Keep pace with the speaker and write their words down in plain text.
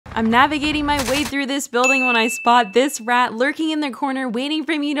I'm navigating my way through this building when I spot this rat lurking in the corner waiting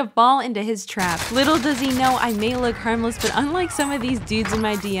for me to fall into his trap. Little does he know I may look harmless, but unlike some of these dudes in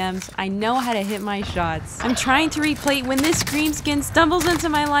my DMs, I know how to hit my shots. I'm trying to replay when this Scream skin stumbles into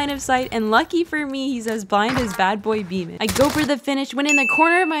my line of sight, and lucky for me, he's as blind as Bad Boy Beeman. I go for the finish when in the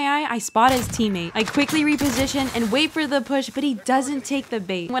corner of my eye, I spot his teammate. I quickly reposition and wait for the push, but he doesn't take the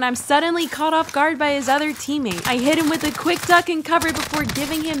bait. When I'm suddenly caught off guard by his other teammate, I hit him with a quick duck and cover before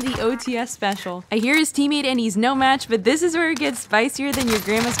giving him the OTS special. I hear his teammate and he's no match, but this is where it gets spicier than your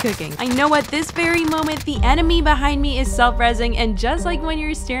grandma's cooking. I know at this very moment, the enemy behind me is self-resing, and just like when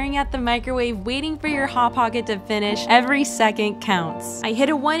you're staring at the microwave waiting for your Hot Pocket to finish, every second counts. I hit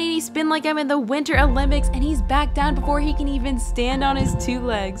a 180 spin like I'm in the Winter Olympics, and he's back down before he can even stand on his two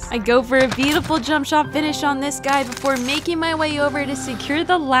legs. I go for a beautiful jump shot finish on this guy before making my way over to secure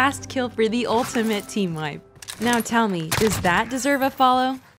the last kill for the ultimate team wipe. Now tell me, does that deserve a follow?